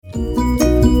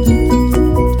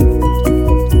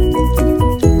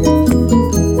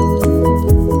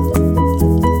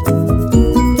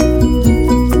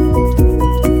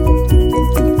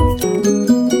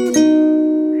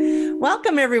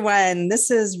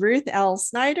Ruth L.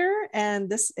 Snyder, and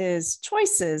this is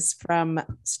Choices from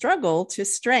Struggle to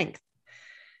Strength.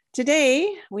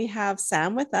 Today, we have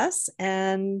Sam with us,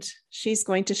 and she's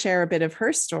going to share a bit of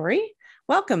her story.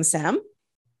 Welcome, Sam.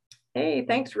 Hey,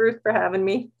 thanks, Ruth, for having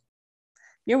me.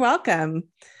 You're welcome.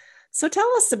 So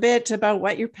tell us a bit about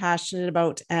what you're passionate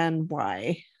about and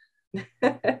why.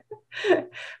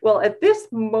 Well, at this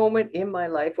moment in my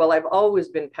life, I've always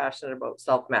been passionate about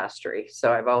self-mastery.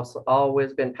 So I've also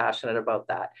always been passionate about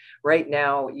that. Right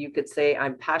now, you could say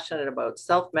I'm passionate about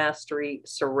self-mastery,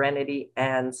 serenity,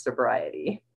 and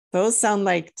sobriety. Those sound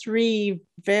like three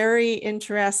very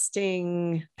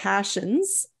interesting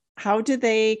passions. How do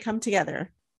they come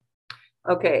together?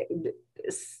 Okay,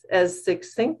 as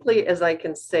succinctly as I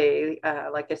can say,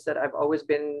 like I said, I've always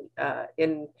been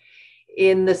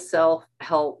in the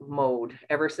self-help mode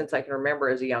ever since I can remember.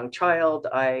 As a young child,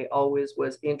 I always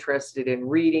was interested in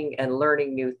reading and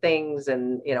learning new things,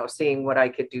 and seeing what I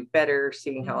could do better,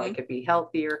 seeing how I could be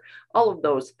healthier, all of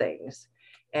those things.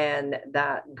 And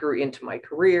that grew into my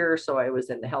career. So I was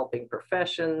in the helping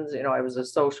professions. I was a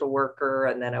social worker,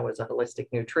 and then I was a holistic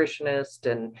nutritionist,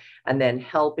 and then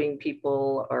helping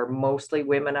people, or mostly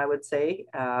women, I would say,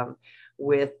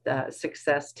 with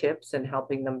success tips and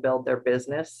helping them build their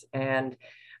business, and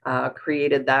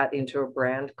created that into a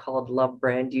brand called Love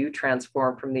Brand You,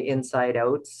 transformed from the inside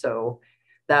out. So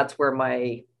that's where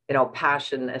my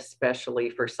passion, especially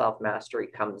for self-mastery,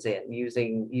 comes in,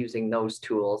 using those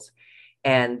tools.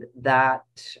 And that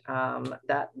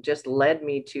just led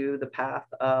me to the path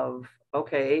of,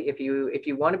 okay, if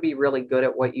you want to be really good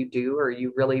at what you do, or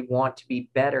you really want to be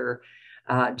better,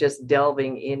 just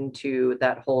delving into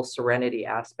that whole serenity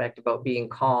aspect about being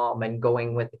calm and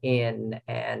going within,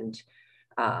 and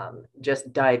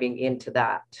just diving into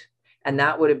that. And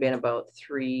that would have been about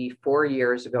 3-4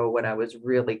 years ago when I was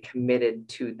really committed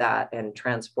to that and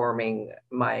transforming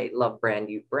my Love Brand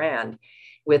You brand.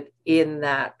 Within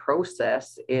that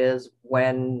process is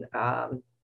when,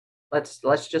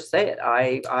 let's just say it,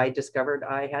 I discovered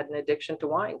I had an addiction to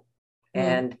wine.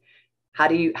 And how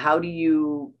do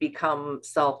you become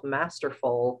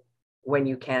self-masterful when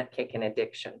you can't kick an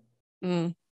addiction?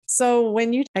 So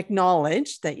when you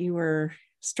acknowledged that you were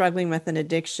struggling with an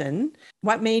addiction,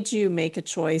 what made you make a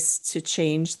choice to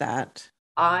change that?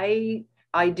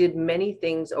 I did many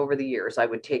things over the years. I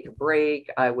would take a break.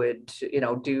 I would,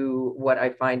 do what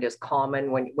I find is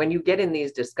common when you get in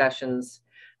these discussions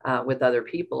with other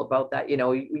people about that.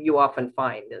 You often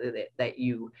find that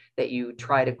you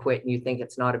try to quit and you think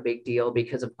it's not a big deal,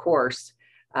 because of course,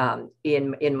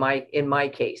 in my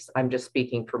case, I'm just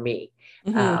speaking for me.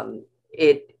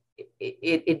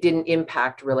 It didn't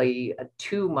impact really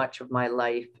too much of my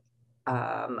life,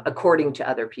 according to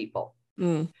other people.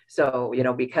 So,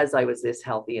 because I was this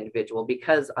healthy individual,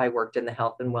 because I worked in the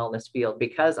health and wellness field,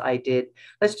 because I did,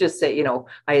 let's just say,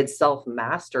 I had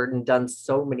self-mastered and done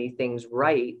so many things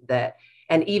right that,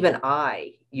 and even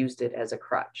I used it as a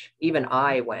crutch. Even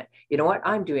I went, you know what,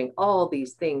 I'm doing all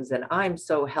these things and I'm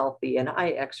so healthy and I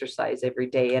exercise every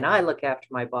day and I look after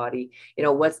my body.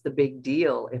 What's the big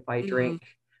deal if I drink,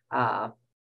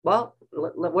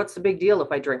 what's the big deal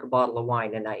if I drink a bottle of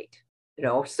wine a night?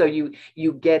 So you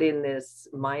get in this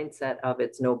mindset of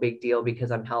it's no big deal because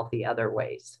I'm healthy other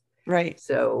ways. Right.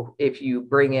 So if you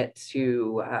bring it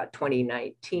to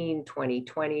 2019,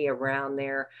 2020, around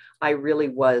there, I really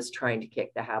was trying to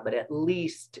kick the habit, at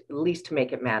least to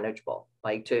make it manageable.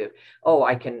 Like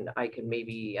I can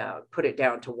maybe put it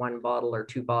down to 1 bottle or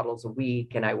 2 bottles a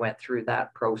week. And I went through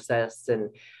that process.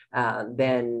 And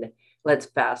then let's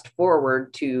fast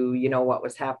forward to, what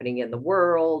was happening in the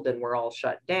world, and we're all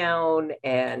shut down.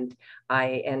 And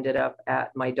I ended up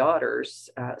at my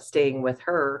daughter's, staying with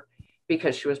her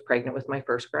because she was pregnant with my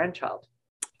first grandchild.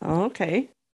 Okay.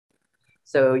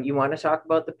 So you want to talk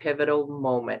about the pivotal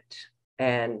moment.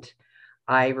 And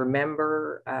I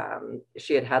remember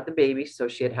she had the baby, so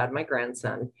she had my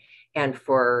grandson. And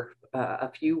for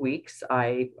a few weeks,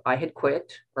 I had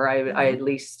quit, or I at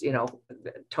least,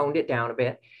 toned it down a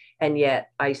bit. And yet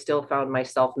I still found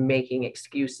myself making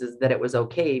excuses that it was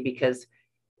okay because,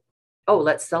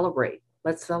 let's celebrate.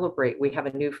 We have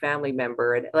a new family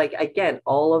member. And like, again,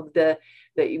 all of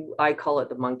I call it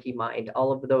the monkey mind,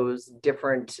 all of those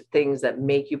different things that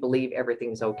make you believe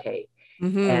everything's okay.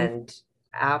 And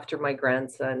after my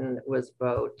grandson was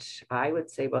I would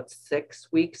say about 6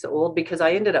 weeks old, because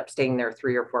I ended up staying there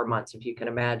 3 or 4 months, if you can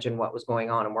imagine what was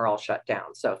going on, and we're all shut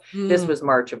down. So this was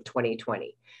March of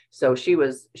 2020. So she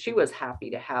was happy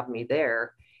to have me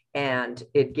there. And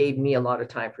it gave me a lot of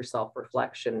time for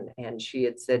self-reflection. And she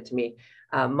had said to me,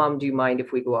 Mom, do you mind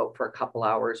if we go out for a couple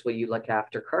hours? Will you look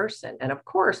after Carson? And of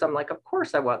course, I'm like, of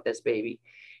course I want this baby.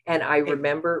 And I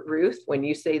remember, Ruth, when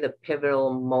you say the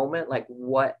pivotal moment, like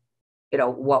what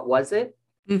was it?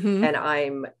 Mm-hmm. And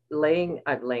I'm laying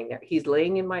there. He's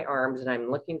laying in my arms, and I'm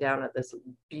looking down at this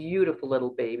beautiful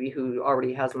little baby who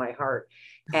already has my heart.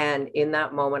 And in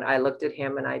that moment, I looked at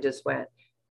him and I just went,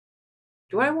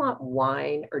 do I want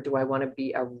wine or do I want to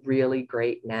be a really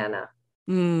great Nana?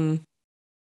 Mm.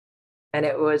 And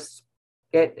it was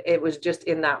just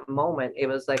in that moment, it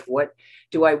was like, what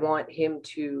do I want him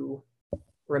to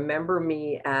remember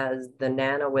me as the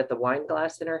Nana with the wine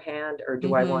glass in her hand, or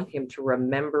do I Mm-hmm. want him to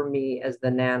remember me as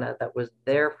the Nana that was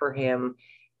there for him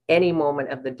any moment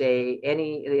of the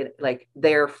day, like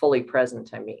they're fully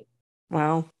present, I mean.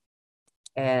 Wow.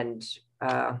 And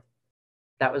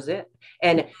that was it.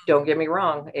 And don't get me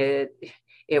wrong,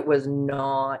 it was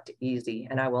not easy,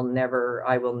 and I will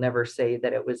never say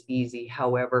that it was easy.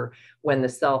 However, when the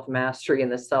self mastery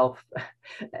and the self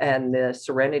and the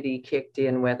serenity kicked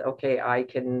in with, okay, I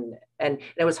can, and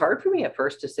it was hard for me at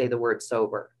first to say the word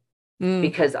sober, Mm.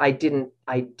 because I didn't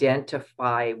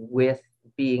identify with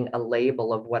being a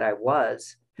label of what I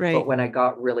was. But Right. when I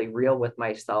got really real with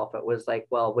myself, it was like,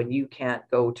 well, when you can't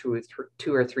go 2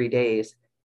 or 3 days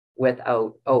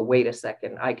without, oh, wait a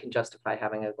second, I can justify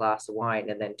having a glass of wine,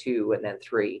 and then two, and then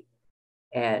three.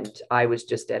 And I was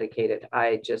just dedicated.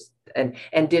 I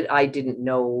didn't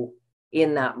know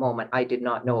in that moment, I did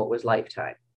not know it was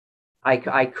lifetime.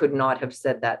 I could not have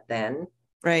said that then.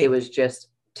 It Right. was just,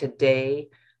 today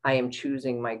I am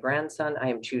choosing my grandson. I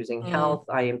am choosing Mm. health.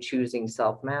 I am choosing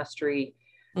self-mastery.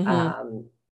 Mm-hmm. Um,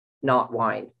 not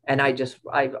wine. And I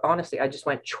honestly, I just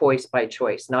went choice by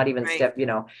choice, not even Right. step,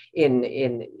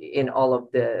 in all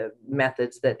of the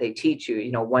methods that they teach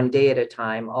you, one day at a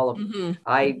time, all of,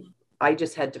 Mm-hmm. I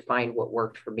just had to find what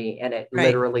worked for me. And it Right.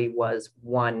 literally was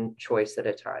one choice at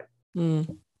a time.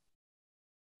 Mm.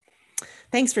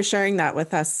 Thanks for sharing that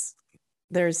with us.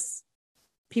 There's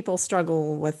people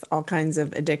struggle with all kinds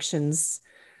of addictions.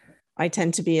 I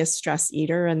tend to be a stress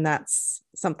eater, and that's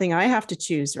something I have to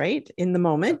choose, right? In the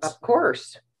moment. Of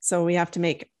course. So we have to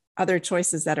make other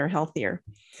choices that are healthier.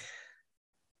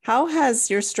 How has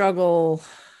your struggle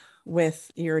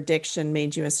with your addiction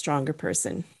made you a stronger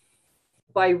person?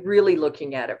 By really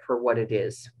looking at it for what it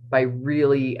is, by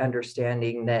really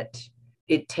understanding that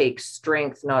it takes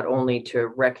strength not only to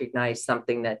recognize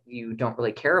something that you don't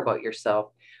really care about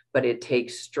yourself, but it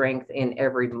takes strength in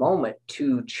every moment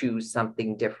to choose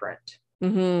something different.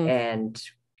 Mm-hmm. And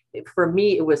for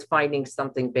me, it was finding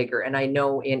something bigger. And I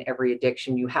know in every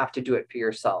addiction, you have to do it for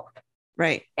yourself.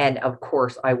 Right. And of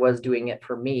course, I was doing it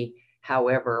for me.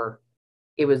 However,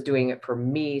 it was doing it for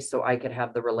me so I could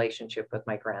have the relationship with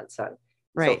my grandson.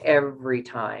 So Right. every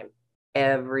time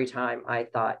I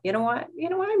thought,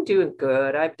 I'm doing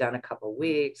good. I've done a couple of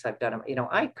weeks. I've done,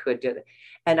 I could do it.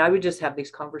 And I would just have these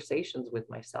conversations with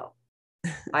myself.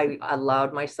 I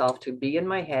allowed myself to be in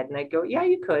my head, and I'd go, yeah,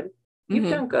 you could. You've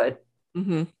Mm-hmm. done good.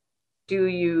 Mm-hmm. Do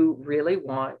you really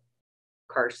want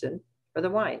Carson or the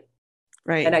wine? And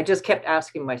Right. I just kept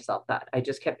asking myself that. And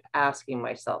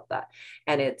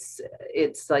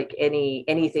it's like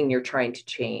anything you're trying to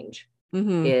change.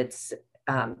 Mm-hmm. It's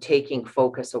taking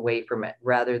focus away from it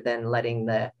rather than letting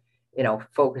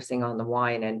focusing on the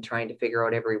wine and trying to figure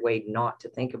out every way not to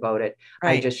think about it. I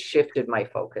Right. just shifted my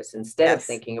focus. Instead of Yes.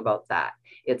 thinking about that,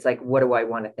 it's like, what do I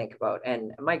want to think about?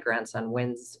 And my grandson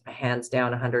wins hands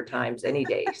down 100 times any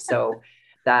day. So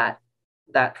that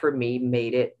for me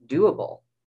made it doable.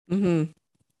 Mm-hmm.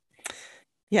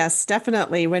 Yes,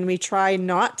 definitely. When we try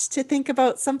not to think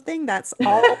about something, that's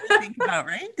all we think about,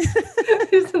 right?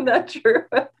 Isn't that true?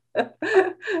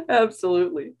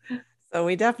 Absolutely. So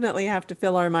we definitely have to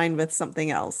fill our mind with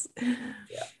something else.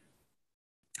 Yeah.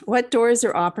 What doors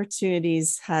or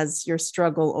opportunities has your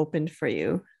struggle opened for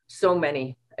you? So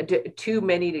many, too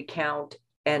many to count.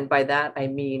 And by that, I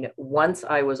mean, once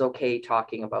I was okay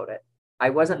talking about it, I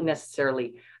wasn't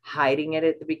necessarily hiding it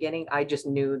at the beginning. I just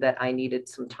knew that I needed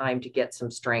some time to get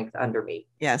some strength under me.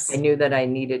 I Yes. knew that I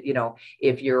needed,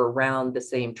 if you're around the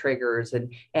same triggers,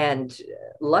 and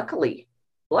luckily,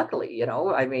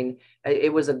 I mean,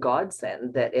 it was a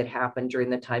godsend that it happened during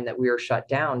the time that we were shut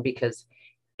down, because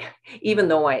even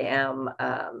though I am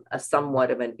a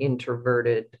somewhat of an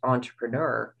introverted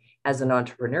entrepreneur, as an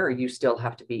entrepreneur, you still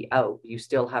have to be out. You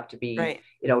still have to be,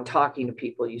 Right. talking to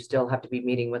people. You still have to be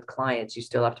meeting with clients. You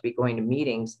still have to be going to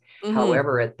meetings. Mm-hmm.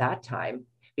 However, at that time,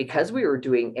 because we were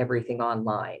doing everything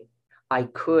online, I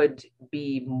could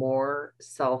be more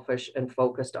selfish and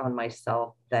focused on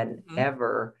myself than Mm-hmm.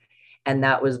 ever. And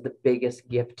that was the biggest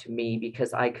gift to me,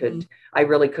 because Mm-hmm. I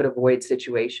really could avoid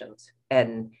situations.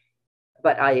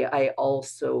 But I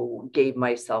also gave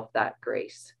myself that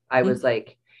grace. I was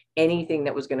like, anything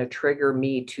that was going to trigger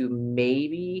me to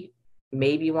maybe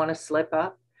want to slip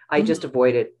up, I just Mm-hmm.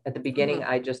 avoided. At the beginning,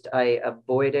 Mm-hmm. I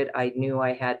avoided. I knew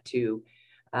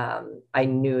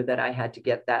that I had to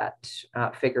get that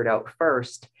figured out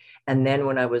first. And then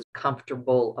when I was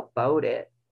comfortable about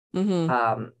it, Mm-hmm.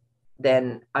 um,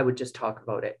 then I would just talk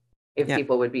about it. If Yeah.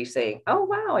 people would be saying, "Oh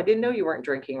wow, I didn't know you weren't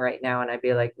drinking right now," and I'd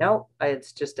be like, "No,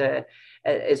 it's just a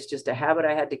habit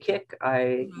I had to kick. I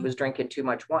Mm-hmm. was drinking too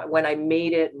much wine." When I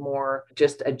made it more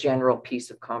just a general piece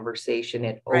of conversation,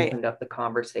 it Right. opened up the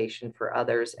conversation for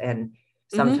others. And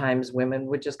Mm-hmm. sometimes women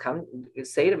would just come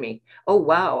say to me, "Oh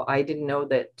wow, I didn't know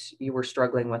that you were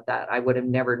struggling with that. I would have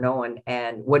never known.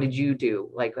 And what did you do?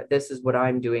 Like, this is what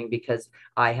I'm doing because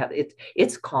I have it."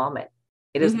 It's common.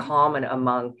 It is Mm-hmm. common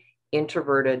among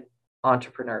introverted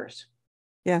entrepreneurs,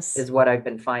 Yes. is what I've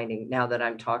been finding now that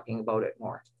I'm talking about it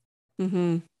more.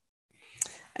 Mm-hmm.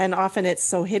 And often it's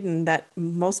so hidden that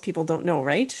most people don't know,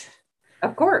 right?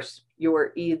 Of course,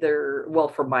 you're either, well,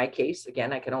 for my case,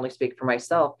 again, I can only speak for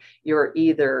myself, you're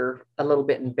either a little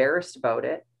bit embarrassed about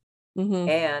it, Mm-hmm.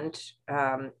 and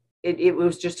it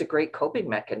was just a great coping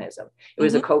mechanism. It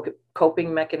was a Mm-hmm.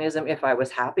 coping mechanism. If I was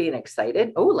happy and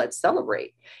excited, oh, let's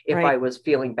celebrate. If I Right. was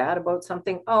feeling bad about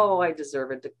something, oh, I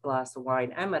deserve a glass of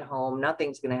wine. I'm at home.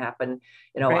 Nothing's going to happen.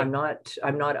 Right. I'm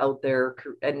not out there.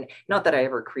 And not that I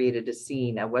ever created a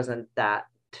scene. I wasn't that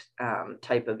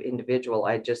type of individual.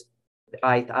 I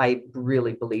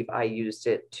really believe I used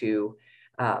it to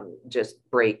just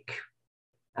break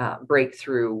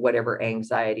through whatever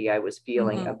anxiety I was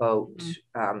feeling Mm-hmm. about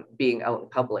Mm-hmm. being out in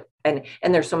public. And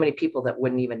there's so many people that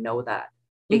wouldn't even know that,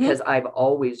 Mm-hmm. because I've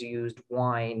always used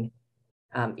wine.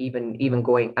 Even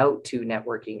going out to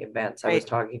networking events, I was Right.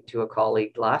 talking to a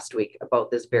colleague last week about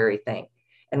this very thing,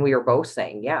 and we were both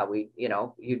saying, yeah,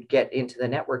 you'd get into the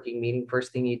networking meeting,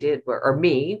 first thing you did, or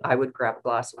me, I would grab a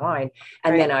glass of wine,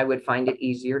 and then Right. I would find it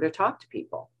easier to talk to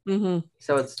people. Mm-hmm.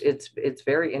 So it's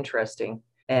very interesting.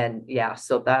 And yeah,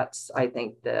 so that's, I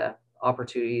think, the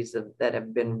opportunities that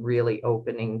have been really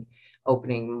opening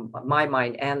my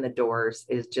mind and the doors,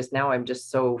 is just now I'm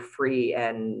just so free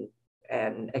and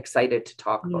excited to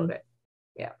talk about Mm-hmm. it.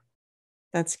 Yeah.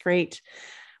 That's great.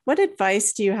 What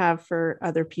advice do you have for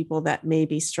other people that may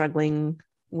be struggling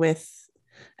with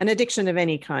an addiction of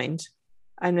any kind?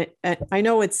 I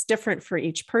know it's different for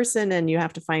each person and you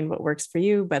have to find what works for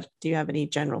you, but do you have any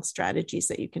general strategies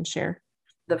that you can share?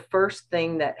 The first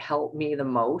thing that helped me the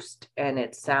most, and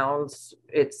it sounds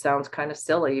kind of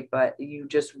silly, but you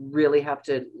just really have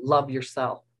to love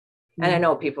yourself. And I Mm.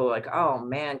 know people are like, "Oh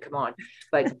man, come on,"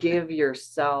 but give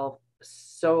yourself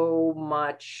so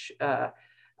much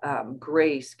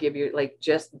grace. Give your, like,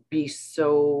 just be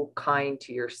so kind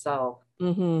to yourself.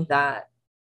 Mm-hmm.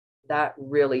 That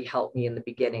really helped me in the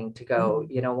beginning to go,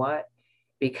 Mm-hmm. you know what?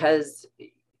 Because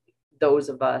those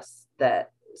of us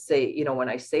that say, when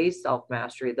I say self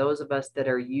mastery, those of us that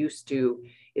are used to,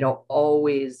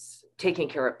 always taking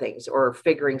care of things or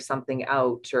figuring something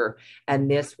out, and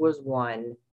this was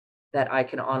one that I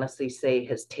can honestly say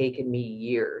has Mm-hmm.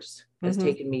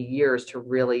 taken me years to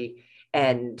really,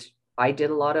 and I did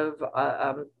a lot of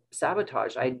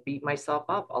sabotage. I beat myself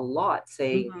up a lot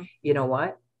saying, Mm-hmm. you know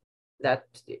what, that,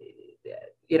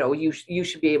 you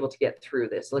should be able to get through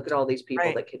this. Look at all these people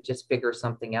Right. that could just figure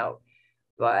something out.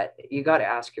 But you got to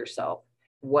ask yourself,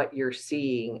 what you're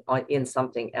seeing in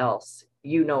something else,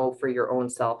 for your own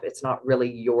self, it's not really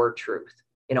your truth.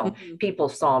 Mm-hmm. People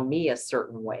saw me a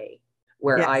certain way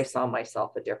where I Yes. saw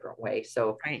myself a different way.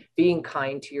 So Right. being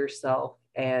kind to yourself,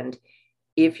 and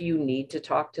if you need to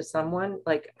talk to someone,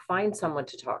 like, find someone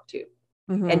to talk to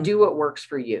and Mm-hmm. do what works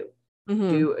for you. Mm-hmm.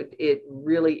 Do It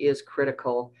really is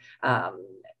critical. um,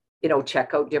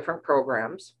 check out different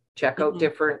programs, check out Mm-hmm.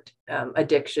 different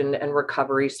addiction and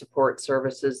recovery support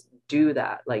services. Do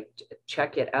that, like,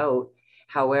 check it out.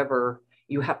 However,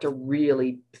 you have to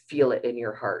really feel it in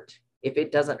your heart. If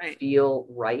it doesn't Right. feel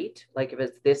right, like,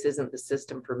 if this isn't the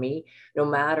system for me, no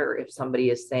matter if somebody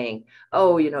is saying,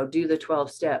 oh, do the 12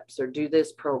 steps or do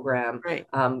this program, Right.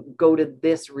 go to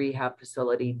this rehab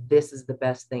facility, this is the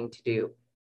best thing to do.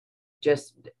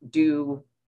 Just do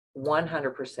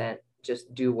 100%,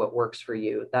 just do what works for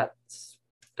you.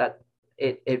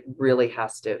 It really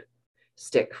has to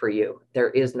stick for you. There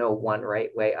is no one right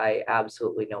way. I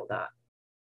absolutely know that.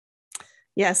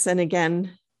 Yes. And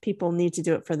again, people need to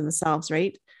do it for themselves,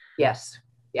 right? Yes.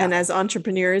 And Yeah. as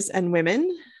entrepreneurs and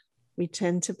women, we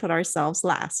tend to put ourselves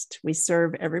last. We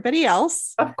serve everybody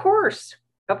else. Of course.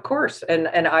 Of course.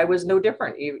 And I was no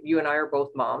different. You and I are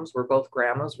both moms. We're both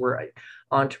grandmas. We're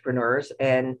entrepreneurs,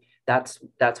 and that's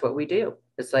what we do.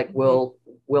 It's like Mhm.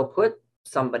 we'll put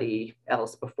somebody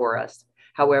else before us.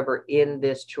 However, in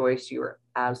this choice, you are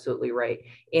absolutely right.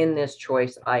 In this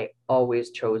choice, I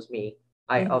always chose me.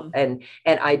 Mhm.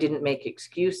 And I didn't make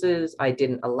excuses. I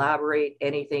didn't elaborate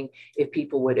anything. If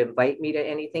people would invite me to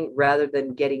anything, rather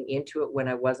than getting into it when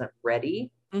I wasn't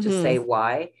ready to say Mhm.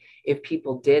 why, if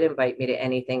people did invite me to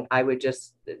anything, I would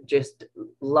just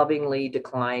lovingly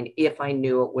decline if I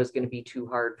knew it was going to be too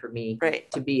hard for me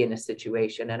Right. to be in a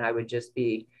situation, and I would just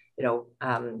be, you know,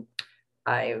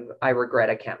 I regret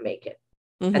I can't make it.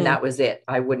 And Mhm. that was it.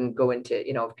 I wouldn't go into,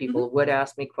 if Mhm. people would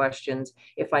ask me questions,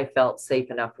 if I felt safe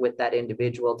enough with that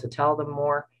individual to tell them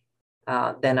more,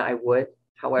 then I would. Mhm.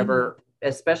 However,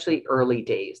 especially early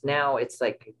days, now it's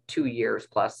like 2 years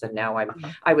plus, and now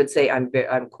Mhm. I would say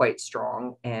I'm quite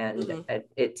strong, and Mhm.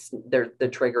 it's there. The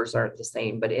triggers aren't the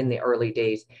same, but in the early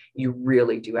days, you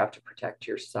really do have to protect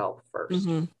yourself first.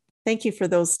 Mhm. Thank you for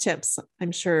those tips.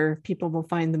 I'm sure people will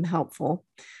find them helpful.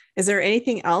 Is there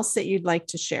anything else that you'd like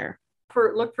to share?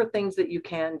 Look for things that you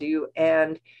can do,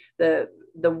 and the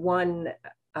the one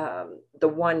the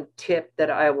one tip that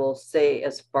I will say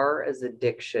as far as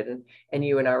addiction, and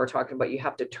you and I were talking about, you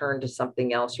have to turn to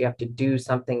something else, you have to do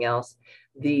something else.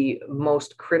 The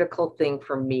most critical thing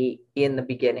for me in the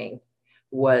beginning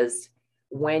was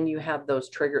when you have those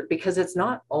triggers, because it's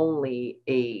not only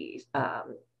a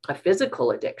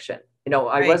physical addiction. I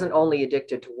Right. wasn't only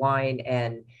addicted to wine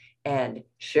and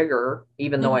sugar,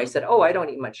 even though I Mhm. said, oh, I don't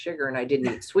eat much sugar and I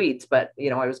didn't eat sweets, but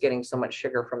I was getting so much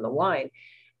sugar from the wine.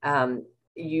 Um,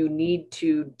 you need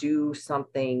to do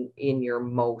something in your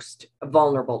most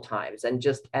vulnerable times. And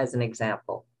just as an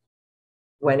example,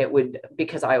 when it would,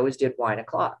 because I always did wine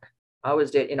o'clock. I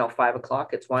always did, 5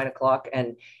 o'clock, it's wine o'clock.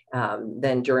 And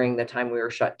then during the time we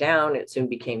were shut down, it soon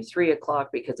became 3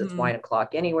 o'clock because it's Mhm. wine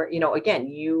o'clock anywhere. Again,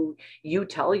 you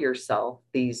tell yourself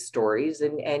these stories,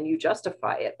 and you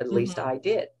justify it. At least Mhm. I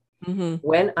did. Mhm.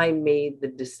 When I made the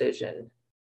decision,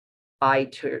 I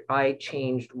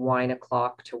changed wine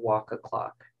o'clock to walk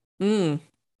o'clock. Mm.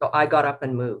 So I got up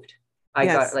and moved. I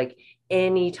got Yes. like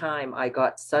anytime I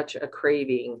got such a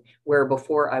craving where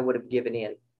before I would have given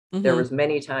in. There Mhm. was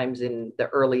many times in the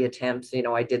early attempts,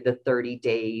 I did the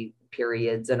 30-day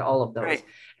periods and all of those. Right.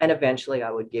 And eventually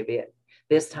I would give in.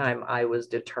 This time I was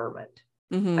determined.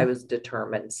 I Mhm. was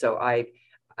determined. So I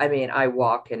mean, I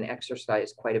walk and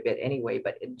exercise quite a bit anyway,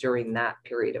 but during that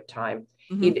period of time,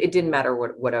 Mhm. it didn't matter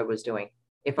what I was doing.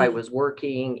 If I Mhm. was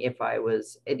working, if I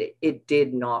was, it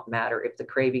did not matter. If the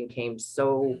craving came,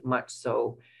 so much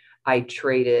so, I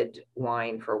traded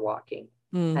wine for walking.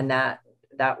 Mhm. And that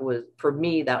was, for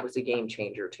me, that was a game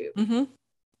changer too. Mhm.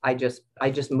 I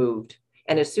just moved.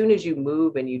 And as soon as you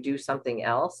move and you do something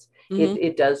else, it, Mhm.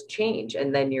 it does change.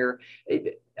 And then you're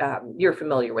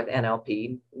familiar with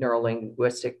NLP, neuro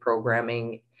linguistic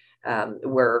programming,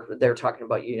 where they're talking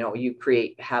about, you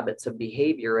create habits of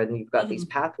behavior and you've got these Mhm.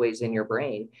 pathways in your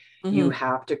brain. You Mhm.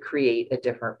 have to create a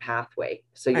different pathway.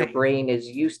 So your Right. brain is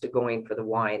used to going for the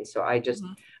wine. So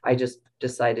Mhm. I just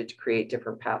decided to create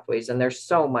different pathways. And there's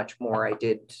so much more I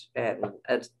did, and a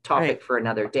Right. topic for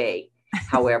another day.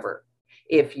 However,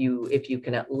 if you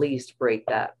can at least break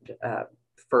that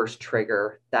first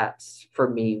trigger, that's for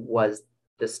me was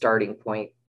the starting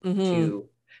point Mhm.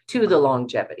 to the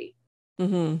longevity.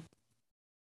 Mhm.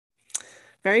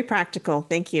 Very practical.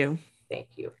 Thank you.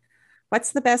 Thank you.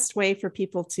 What's the best way for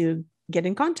people to get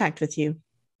in contact with you?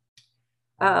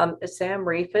 Sam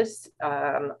Rafoss.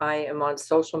 I am on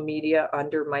social media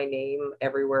under my name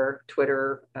everywhere: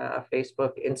 Twitter,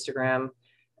 Facebook, Instagram,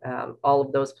 all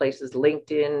of those places.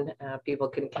 LinkedIn, people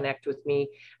can connect with me.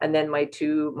 And then my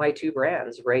two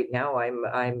brands. Right now,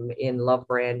 I'm in Love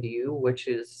Brand You, which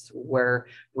is where,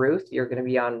 Ruth, you're going to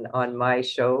be on my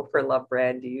show for Love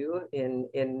Brand You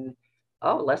in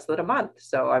less than a month.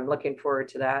 So I'm looking forward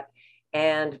to that.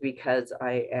 And because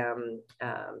I am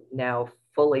now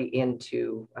fully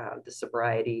into the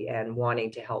sobriety and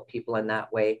wanting to help people in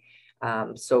that way,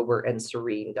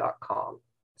 soberandserene.com.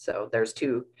 So there's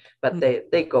two, but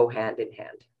they go hand in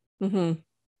hand. Mhm.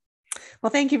 Well,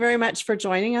 thank you very much for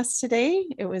joining us today.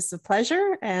 It was a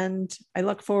pleasure, and I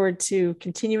look forward to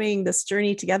continuing this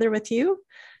journey together with you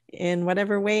in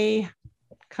whatever way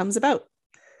comes about.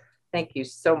 Thank you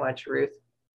so much, Ruth.